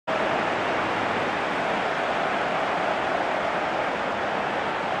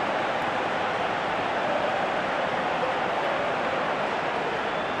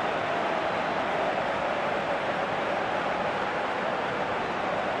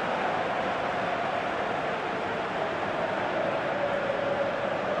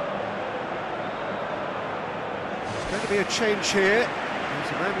be a change here. There's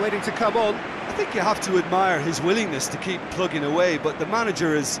a man waiting to come on. I think you have to admire his willingness to keep plugging away, but the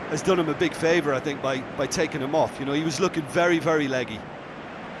manager has done him a big favour, I think, by taking him off. You know, he was looking very, very leggy.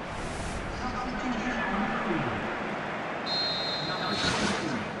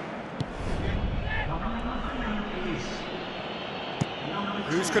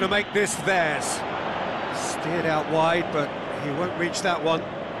 Who's going to make this theirs? Steered out wide, but he won't reach that one.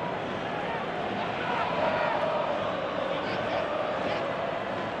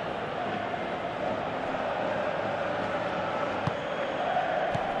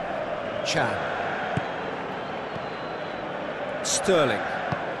 Chan. Sterling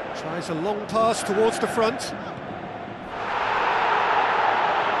tries a long pass towards the front.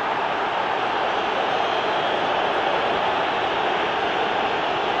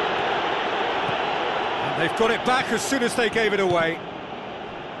 And they've got it back as soon as they gave it away.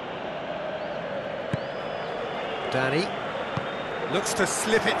 Danny looks to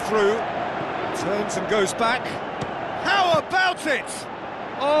slip it through, turns and goes back. How about it?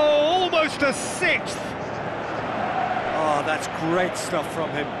 Oh, almost a sixth! Oh, that's great stuff from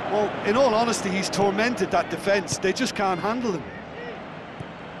him. Well, in all honesty, he's tormented that defence. They just can't handle him.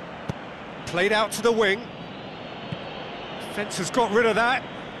 Played out to the wing. Defence has got rid of that.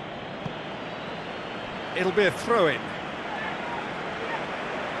 It'll be a throw-in.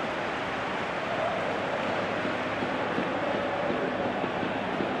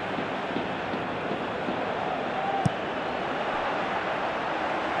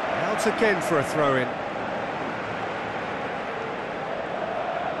 Again for a throw-in.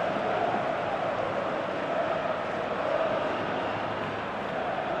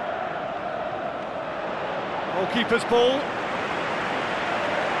 Goalkeeper's ball.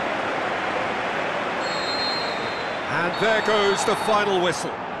 And there goes the final whistle.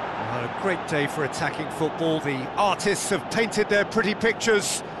 What a great day for attacking football. The artists have painted their pretty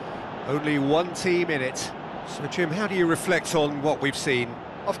pictures. Only one team in it. So, Jim, how do you reflect on what we've seen?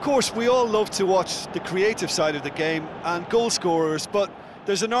 Of course, we all love to watch the creative side of the game and goal scorers, but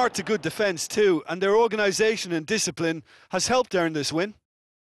there's an art to good defence too, and their organisation and discipline has helped earn this win.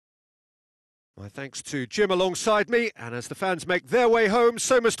 My thanks to Jim alongside me, and as the fans make their way home,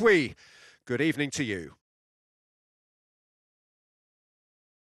 so must we. Good evening to you.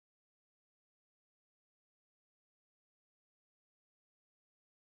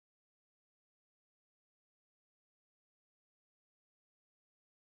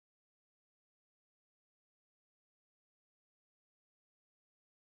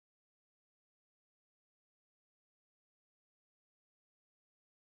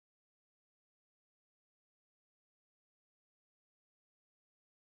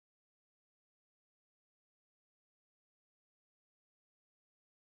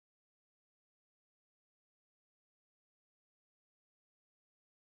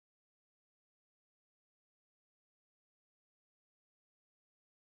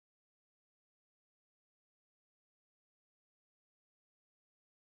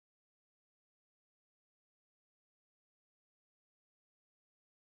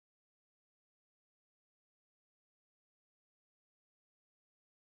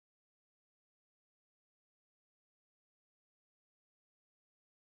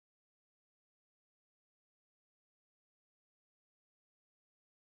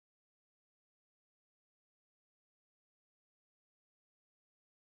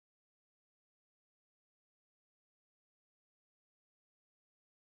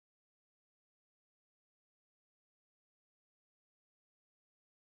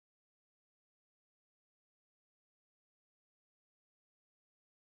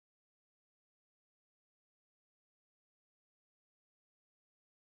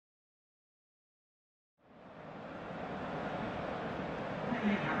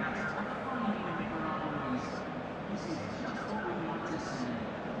 This is just all we want to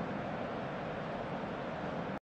see.